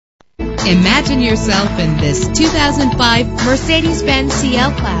Imagine yourself in this 2005 Mercedes-Benz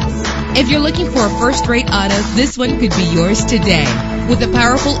CL Class. If you're looking for a first-rate auto, this one could be yours today. With a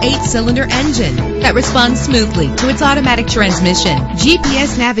powerful 8-cylinder engine that responds smoothly to its automatic transmission,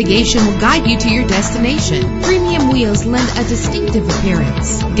 GPS navigation will guide you to your destination. Premium wheels lend a distinctive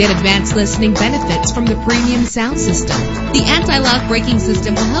appearance. Get advanced listening benefits from the premium sound system. The anti-lock braking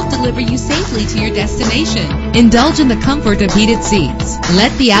system will help deliver you safely to your destination. Indulge in the comfort of heated seats.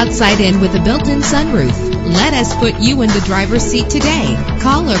 Let the outside in with a built-in sunroof. Let us put you in the driver's seat today.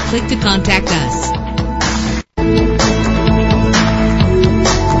 Call or click to contact us.